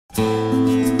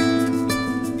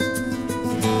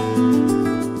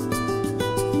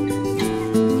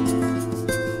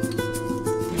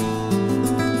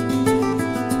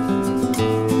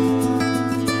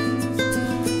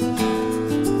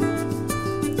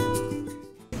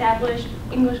established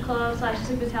English Club /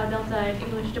 Sigma Tau Delta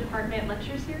English Department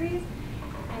lecture series.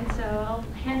 And so I'll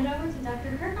hand it over to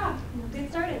Dr. Kirchoff, and we'll get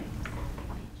started.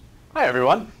 Hi,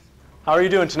 everyone. How are you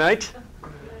doing tonight?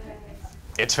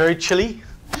 It's very chilly,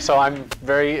 so I'm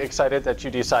very excited that you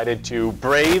decided to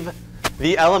brave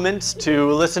the elements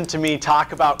to listen to me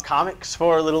talk about comics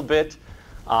for a little bit.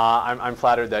 I'm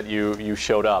flattered that you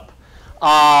showed up.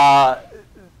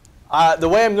 The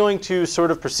way I'm going to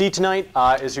sort of proceed tonight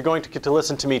is you're going to get to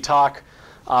listen to me talk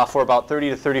for about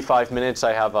 30 to 35 minutes.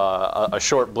 I have a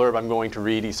short blurb I'm going to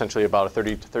read, essentially about a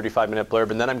 30 to 35 minute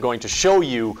blurb, and then I'm going to show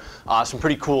you some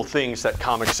pretty cool things that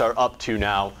comics are up to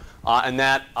now. And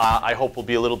that, I hope, will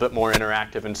be a little bit more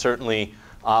interactive. And certainly,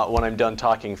 when I'm done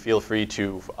talking, feel free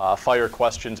to fire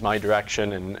questions my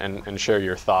direction and share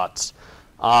your thoughts.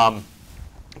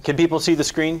 Can people see the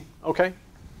screen okay?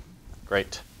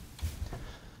 Great.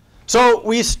 So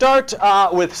we start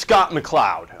with Scott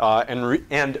McCloud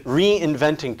and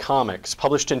Reinventing Comics,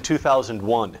 published in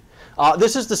 2001.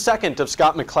 This is the second of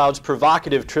Scott McCloud's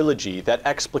provocative trilogy that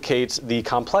explicates the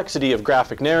complexity of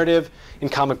graphic narrative in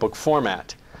comic book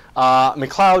format.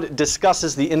 McCloud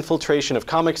discusses the infiltration of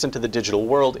comics into the digital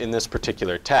world in this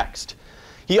particular text.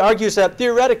 He argues that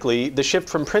theoretically, the shift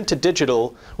from print to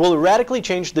digital will radically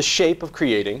change the shape of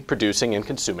creating, producing, and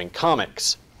consuming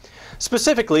comics.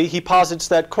 Specifically, he posits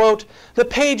that, quote, the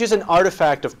page is an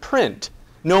artifact of print,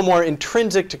 no more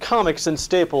intrinsic to comics than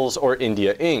Staples or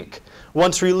India ink.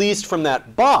 Once released from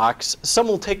that box, some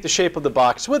will take the shape of the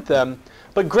box with them,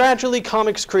 but gradually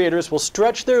comics creators will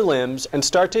stretch their limbs and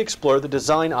start to explore the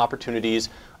design opportunities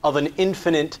of an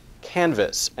infinite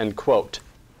canvas, end quote.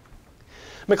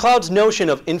 McCloud's notion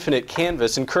of infinite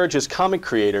canvas encourages comic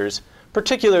creators,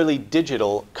 particularly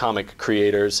digital comic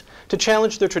creators, to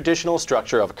challenge the traditional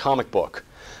structure of a comic book.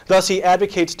 Thus, he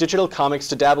advocates digital comics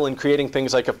to dabble in creating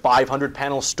things like a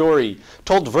 500-panel story,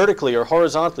 told vertically or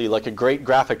horizontally like a great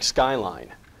graphic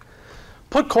skyline.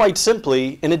 Put quite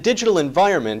simply, in a digital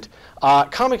environment,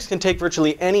 comics can take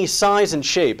virtually any size and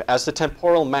shape as the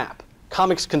temporal map,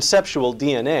 comics' conceptual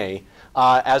DNA,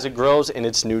 as it grows in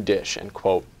its new dish, end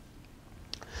quote.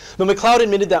 Though McCloud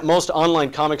admitted that most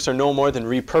online comics are no more than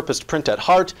repurposed print at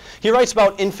heart, he writes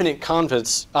about infinite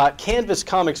canvas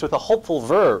comics with a hopeful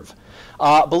verve,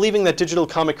 believing that digital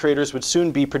comic creators would soon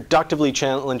be productively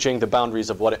challenging the boundaries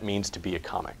of what it means to be a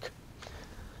comic.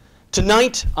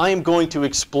 Tonight, I am going to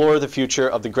explore the future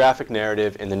of the graphic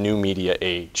narrative in the new media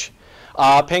age,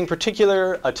 paying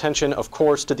particular attention, of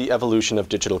course, to the evolution of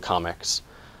digital comics.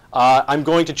 I'm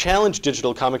going to challenge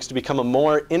digital comics to become a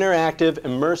more interactive,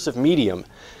 immersive medium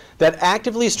that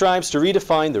actively strives to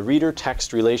redefine the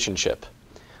reader-text relationship.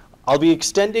 I'll be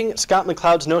extending Scott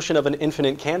McCloud's notion of an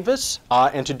infinite canvas,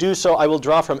 and to do so I will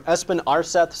draw from Espen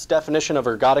Aarseth's definition of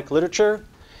ergodic literature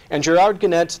and Gerard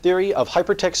Gannett's theory of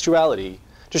hypertextuality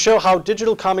to show how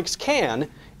digital comics can,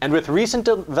 and with recent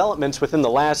developments within the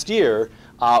last year,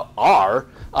 are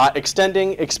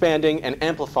extending, expanding, and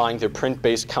amplifying their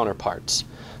print-based counterparts.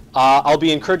 I'll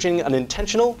be encouraging an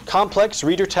intentional, complex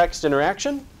reader-text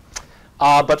interaction.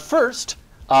 But first,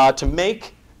 to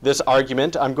make this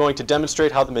argument, I'm going to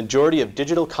demonstrate how the majority of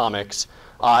digital comics,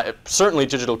 certainly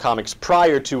digital comics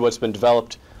prior to what's been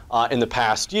developed in the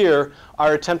past year,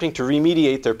 are attempting to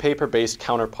remediate their paper-based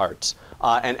counterparts,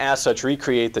 and as such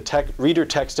recreate the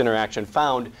reader-text interaction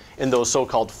found in those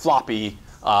so-called floppy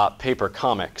paper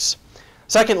comics.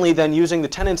 Secondly, then, using the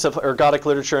tenets of ergodic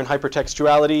literature and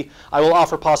hypertextuality, I will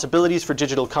offer possibilities for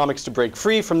digital comics to break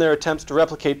free from their attempts to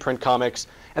replicate print comics.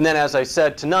 And then, as I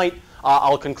said, tonight,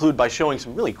 I'll conclude by showing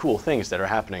some really cool things that are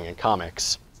happening in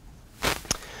comics.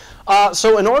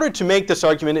 So in order to make this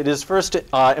argument, it is first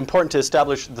important to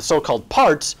establish the so-called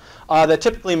parts that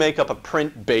typically make up a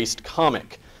print-based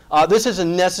comic. This is a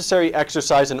necessary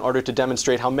exercise in order to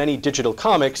demonstrate how many digital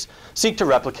comics seek to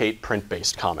replicate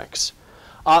print-based comics.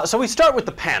 So we start with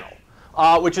the panel,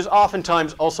 which is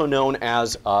oftentimes also known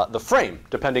as the frame,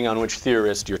 depending on which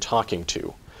theorist you're talking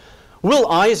to. Will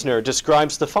Eisner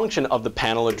describes the function of the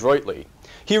panel adroitly.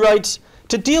 He writes,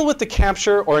 to deal with the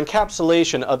capture or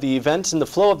encapsulation of the events in the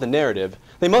flow of the narrative,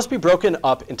 they must be broken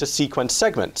up into sequence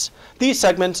segments. These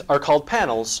segments are called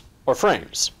panels or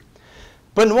frames.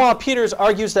 Benoit Peters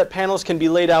argues that panels can be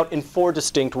laid out in 4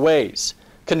 distinct ways.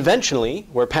 Conventionally,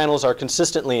 where panels are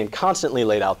consistently and constantly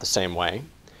laid out the same way.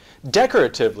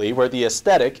 Decoratively, where the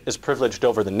aesthetic is privileged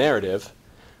over the narrative.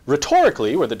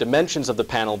 Rhetorically, where the dimensions of the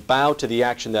panel bow to the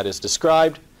action that is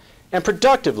described. And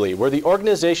productively, where the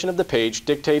organization of the page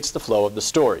dictates the flow of the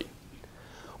story.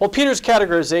 While Peters'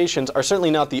 categorizations are certainly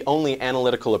not the only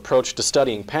analytical approach to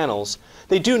studying panels,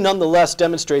 they do nonetheless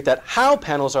demonstrate that how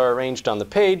panels are arranged on the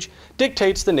page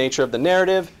dictates the nature of the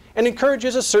narrative and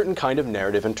encourages a certain kind of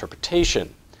narrative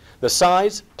interpretation. The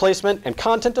size, placement, and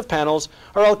content of panels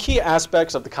are all key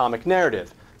aspects of the comic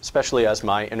narrative, especially as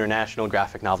my international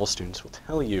graphic novel students will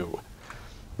tell you.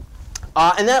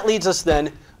 And that leads us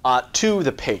then to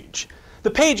the page. The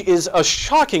page is a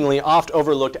shockingly oft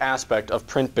overlooked aspect of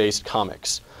print-based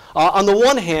comics. On the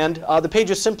one hand, the page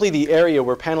is simply the area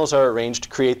where panels are arranged to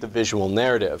create the visual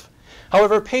narrative.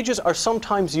 However, pages are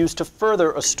sometimes used to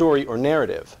further a story or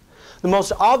narrative. The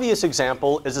most obvious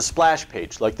example is a splash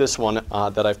page, like this one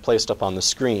that I've placed up on the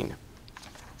screen.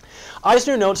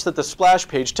 Eisner notes that the splash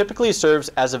page typically serves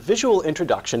as a visual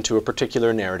introduction to a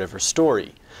particular narrative or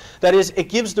story. That is, it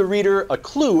gives the reader a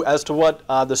clue as to what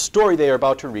the story they are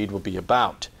about to read will be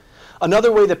about.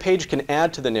 Another way the page can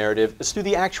add to the narrative is through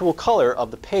the actual color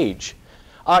of the page.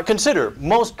 Consider,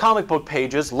 most comic book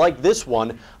pages, like this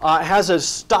one, has a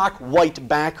stock white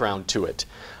background to it.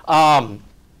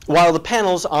 While the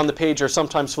panels on the page are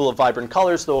sometimes full of vibrant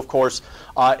colors, though of course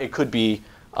it could be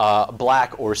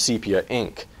black or sepia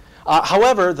ink.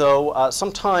 However, though,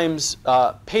 sometimes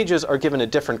pages are given a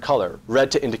different color, red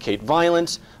to indicate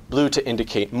violence, blue to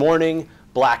indicate mourning,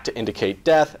 black to indicate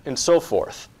death, and so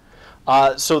forth.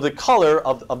 So the color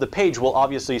of the page will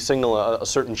obviously signal a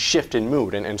certain shift in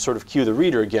mood and sort of cue the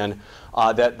reader again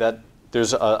that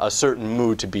there's a certain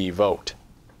mood to be evoked.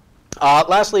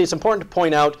 Lastly, it's important to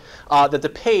point out that the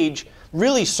page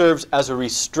really serves as a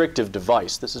restrictive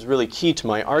device. This is really key to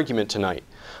my argument tonight.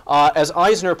 As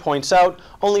Eisner points out,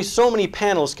 only so many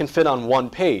panels can fit on one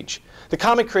page. The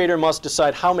comic creator must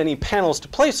decide how many panels to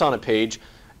place on a page,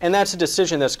 and that's a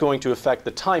decision that's going to affect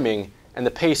the timing and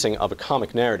the pacing of a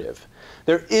comic narrative.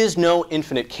 There is no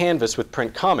infinite canvas with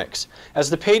print comics, as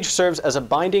the page serves as a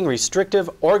binding, restrictive,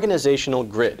 organizational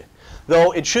grid.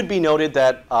 Though it should be noted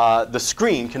that the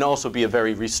screen can also be a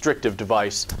very restrictive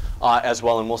device as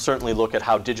well, and we'll certainly look at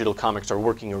how digital comics are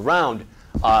working around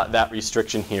that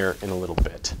restriction here in a little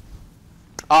bit.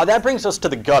 That brings us to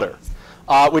the gutter,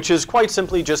 which is quite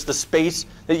simply just the space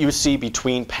that you see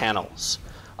between panels.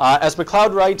 As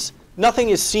MacLeod writes, nothing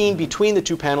is seen between the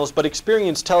two panels, but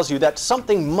experience tells you that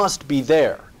something must be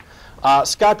there.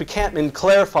 Scott Buchatman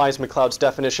clarifies MacLeod's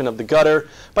definition of the gutter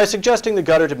by suggesting the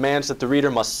gutter demands that the reader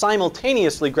must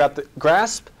simultaneously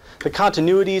grasp the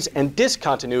continuities and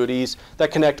discontinuities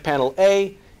that connect panel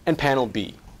A and panel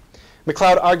B.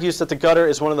 MacLeod argues that the gutter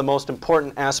is one of the most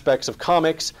important aspects of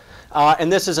comics,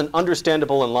 and this is an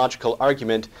understandable and logical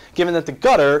argument, given that the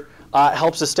gutter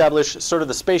helps establish sort of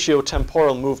the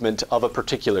spatio-temporal movement of a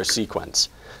particular sequence.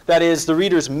 That is, the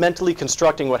reader's mentally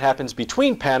constructing what happens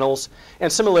between panels,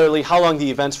 and similarly, how long the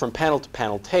events from panel to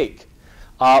panel take.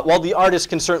 While the artist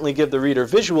can certainly give the reader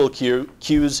visual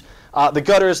cues, the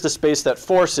gutter is the space that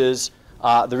forces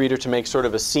the reader to make sort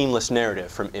of a seamless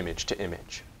narrative from image to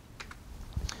image.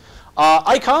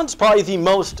 Icons, probably the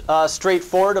most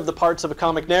straightforward of the parts of a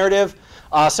comic narrative.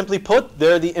 Simply put,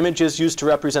 they're the images used to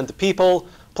represent the people,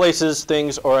 places,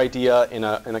 things, or idea in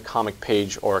a comic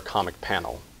page or a comic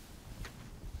panel.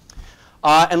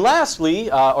 And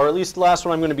lastly, or at least the last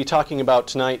one I'm going to be talking about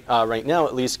tonight, right now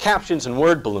at least, captions and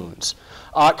word balloons.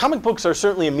 Comic books are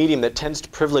certainly a medium that tends to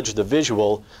privilege the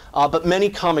visual, but many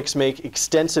comics make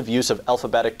extensive use of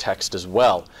alphabetic text as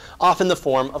well, often in the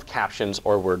form of captions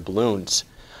or word balloons.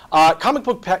 Comic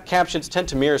book captions tend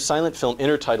to mirror silent film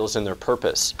intertitles in their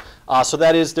purpose. So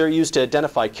that is, they're used to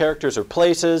identify characters or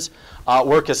places,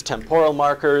 work as temporal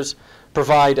markers,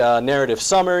 provide a narrative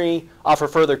summary, offer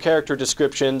further character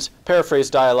descriptions, paraphrase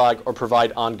dialogue, or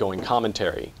provide ongoing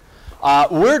commentary.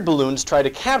 Word balloons try to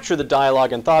capture the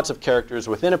dialogue and thoughts of characters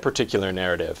within a particular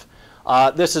narrative.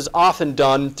 This is often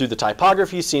done through the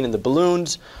typography seen in the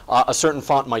balloons. A certain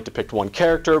font might depict one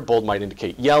character, bold might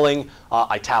indicate yelling,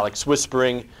 italics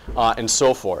whispering, and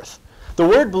so forth. The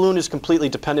word balloon is completely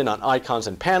dependent on icons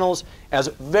and panels, as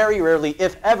very rarely,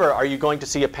 if ever, are you going to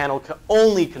see a panel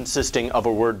only consisting of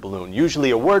a word balloon.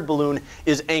 Usually a word balloon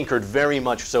is anchored very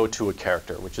much so to a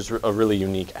character, which is a really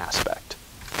unique aspect.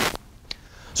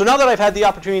 So now that I've had the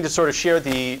opportunity to sort of share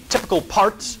the typical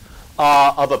parts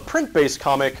of a print-based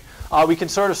comic, we can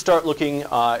sort of start looking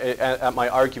at my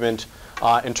argument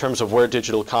in terms of where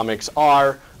digital comics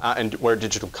are and where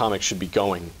digital comics should be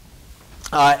going.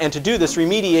 And to do this,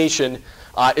 remediation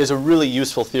is a really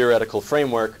useful theoretical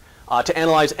framework to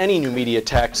analyze any new media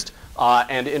text,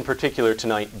 and in particular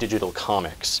tonight, digital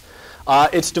comics.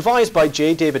 It's devised by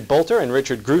J. David Bolter and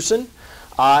Richard Grusin,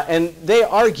 and they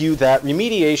argue that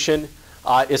remediation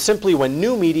is simply when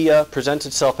new media presents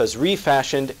itself as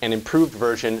refashioned and improved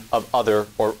version of other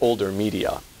or older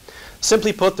media.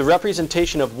 Simply put, the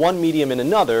representation of one medium in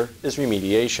another is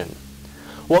remediation.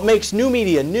 What makes new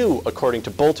media new, according to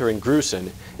Bolter and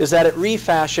Grusin, is that it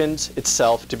refashions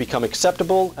itself to become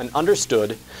acceptable and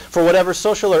understood for whatever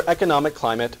social or economic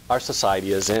climate our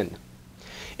society is in.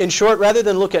 In short, rather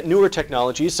than look at newer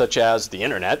technologies such as the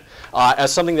internet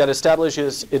as something that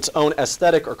establishes its own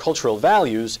aesthetic or cultural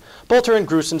values, Bolter and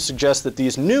Grusin suggest that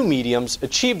these new mediums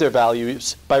achieve their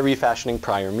values by refashioning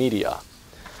prior media.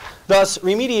 Thus,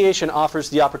 remediation offers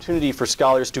the opportunity for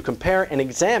scholars to compare and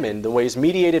examine the ways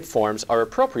mediated forms are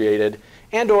appropriated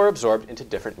and or absorbed into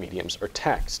different mediums or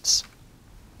texts.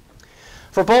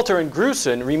 For Bolter and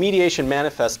Grusin, remediation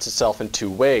manifests itself in two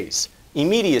ways: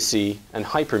 immediacy and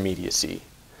hypermediacy.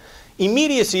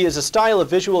 Immediacy is a style of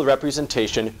visual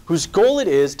representation whose goal it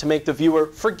is to make the viewer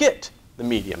forget the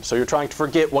medium. So you're trying to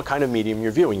forget what kind of medium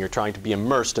you're viewing. You're trying to be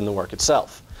immersed in the work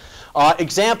itself.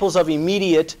 Examples of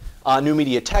immediate new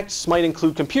media texts might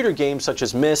include computer games such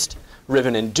as Myst,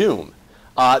 Riven, and Doom.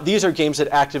 These are games that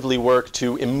actively work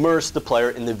to immerse the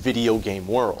player in the video game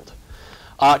world.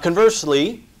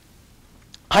 Conversely,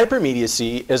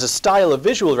 hypermediacy is a style of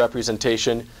visual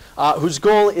representation whose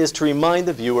goal is to remind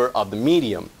the viewer of the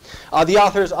medium. The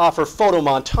authors offer photo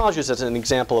montages as an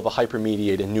example of a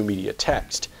hypermediated new media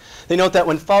text. They note that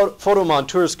when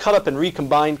photomonteurs cut up and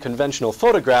recombine conventional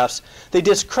photographs, they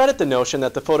discredit the notion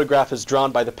that the photograph is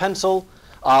drawn by the pencil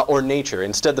or nature.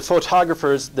 Instead, the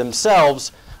photographers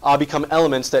themselves become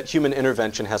elements that human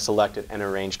intervention has selected and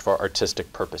arranged for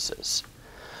artistic purposes.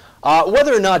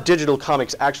 Whether or not digital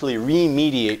comics actually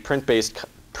remediate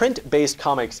print-based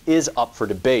comics is up for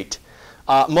debate.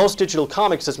 Most digital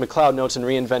comics, as McLeod notes in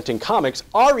Reinventing Comics,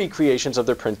 are recreations of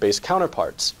their print-based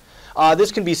counterparts.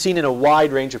 This can be seen in a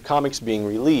wide range of comics being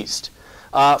released.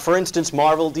 For instance,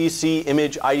 Marvel, DC,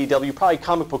 Image, IDW, probably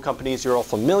comic book companies you're all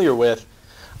familiar with,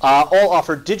 all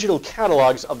offer digital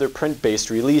catalogs of their print-based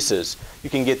releases. You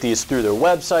can get these through their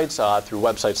websites, through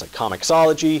websites like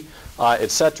Comixology,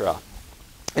 etc.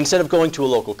 Instead of going to a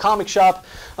local comic shop,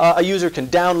 a user can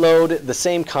download the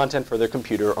same content for their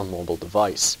computer or mobile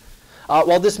device.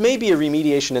 While this may be a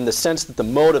remediation in the sense that the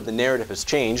mode of the narrative has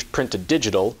changed, print to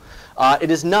digital,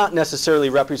 it is not necessarily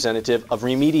representative of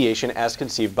remediation as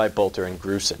conceived by Bolter and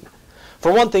Grusin.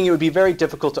 For one thing, it would be very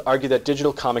difficult to argue that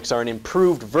digital comics are an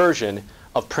improved version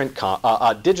of print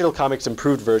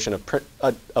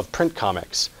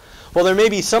comics. While there may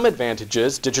be some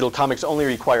advantages, digital comics only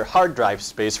require hard drive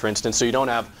space, for instance, so you don't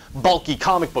have bulky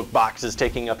comic book boxes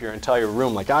taking up your entire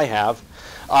room like I have.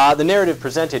 The narrative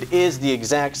presented is the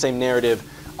exact same narrative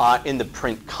in the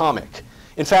print comic.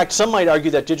 In fact, some might argue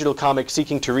that digital comics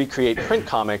seeking to recreate print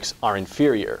comics are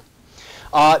inferior.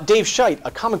 Dave Scheidt,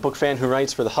 a comic book fan who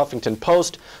writes for the Huffington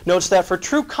Post, notes that for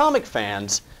true comic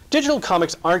fans, digital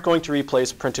comics aren't going to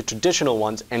replace printed traditional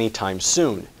ones anytime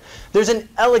soon. There's an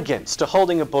elegance to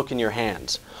holding a book in your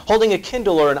hands. Holding a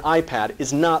Kindle or an iPad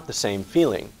is not the same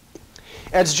feeling.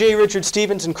 As J. Richard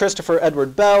Stevens and Christopher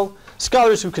Edward Bell,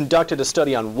 scholars who conducted a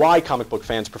study on why comic book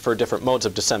fans prefer different modes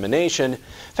of dissemination,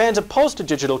 fans opposed to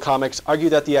digital comics argue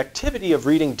that the activity of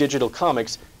reading digital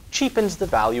comics cheapens the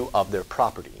value of their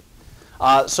property.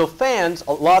 So fans,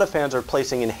 a lot of fans are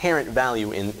placing inherent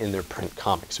value in their print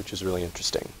comics, which is really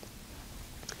interesting.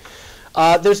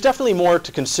 There's definitely more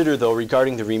to consider, though,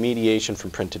 regarding the remediation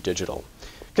from print to digital.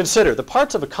 Consider, the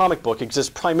parts of a comic book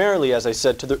exist primarily, as I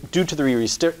said, due to the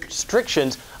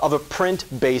restrictions of a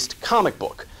print-based comic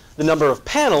book. The number of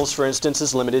panels, for instance,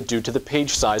 is limited due to the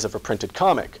page size of a printed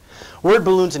comic. Word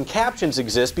balloons and captions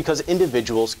exist because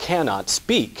individuals cannot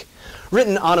speak.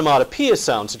 Written onomatopoeia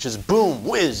sounds, such as boom,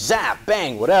 whiz, zap,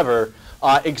 bang, whatever,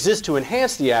 exist to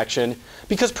enhance the action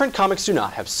because print comics do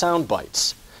not have sound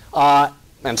bites.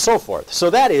 And so forth. So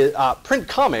that is, print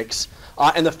comics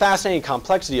and the fascinating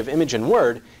complexity of image and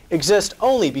word exist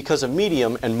only because of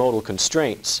medium and modal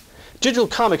constraints. Digital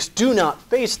comics do not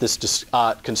face this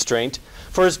constraint,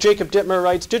 for as Jacob Dittmer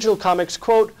writes, digital comics,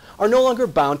 quote, are no longer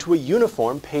bound to a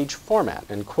uniform page format,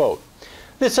 end quote.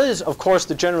 This is, of course,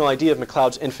 the general idea of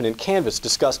McLeod's infinite canvas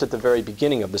discussed at the very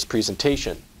beginning of this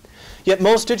presentation. Yet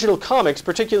most digital comics,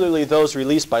 particularly those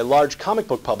released by large comic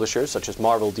book publishers such as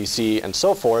Marvel, DC, and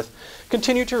so forth,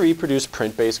 continue to reproduce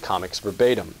print-based comics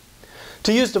verbatim.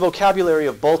 To use the vocabulary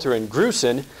of Bolter and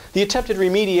Grusin, the attempted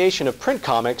remediation of print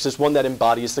comics is one that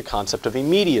embodies the concept of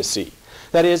immediacy.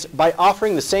 That is, by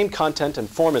offering the same content and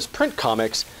form as print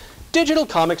comics, digital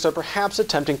comics are perhaps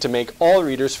attempting to make all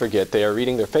readers forget they are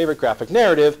reading their favorite graphic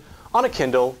narrative on a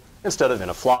Kindle instead of in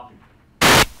a floppy.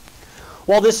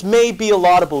 While this may be a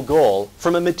laudable goal,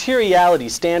 from a materiality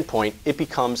standpoint, it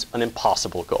becomes an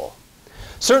impossible goal.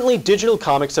 Certainly, digital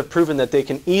comics have proven that they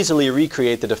can easily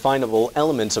recreate the definable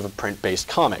elements of a print-based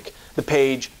comic: the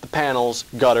page, the panels,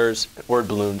 gutters, word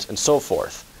balloons, and so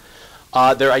forth.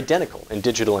 They're identical in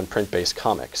digital and print-based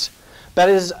comics. But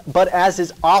as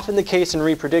is often the case in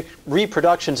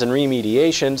reproductions and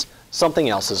remediations, something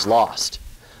else is lost.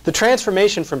 The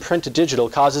transformation from print to digital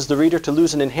causes the reader to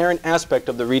lose an inherent aspect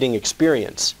of the reading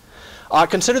experience.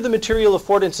 Consider the material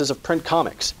affordances of print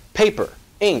comics: paper,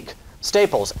 ink,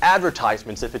 staples,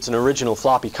 advertisements if it's an original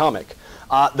floppy comic.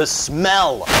 The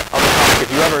smell of a comic.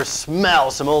 If you ever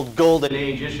smell some old Golden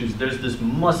Age issues, there's this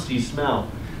musty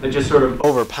smell that just sort of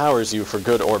overpowers you for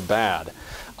good or bad.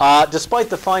 Despite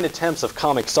the fine attempts of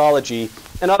Comixology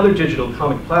and other digital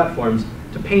comic platforms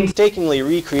to painstakingly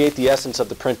recreate the essence of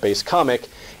the print-based comic,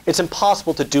 it's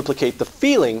impossible to duplicate the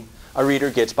feeling a reader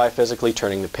gets by physically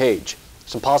turning the page.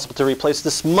 It's impossible to replace the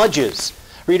smudges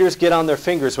readers get on their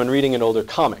fingers when reading an older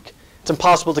comic. It's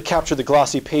impossible to capture the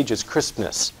glossy pages'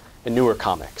 crispness in newer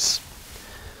comics.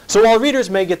 So while readers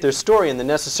may get their story in the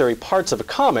necessary parts of a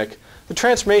comic, the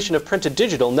transformation of print to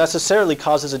digital necessarily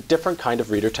causes a different kind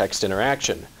of reader-text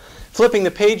interaction. Flipping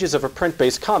the pages of a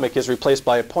print-based comic is replaced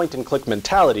by a point-and-click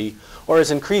mentality, or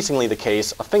is increasingly the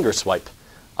case, a finger swipe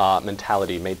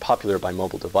mentality made popular by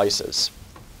mobile devices.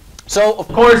 So, of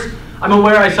course, I'm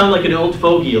aware I sound like an old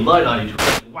fogey, a Luddite,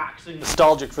 waxing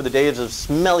nostalgic for the days of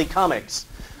smelly comics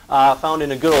found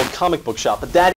in a good old comic book shop, but that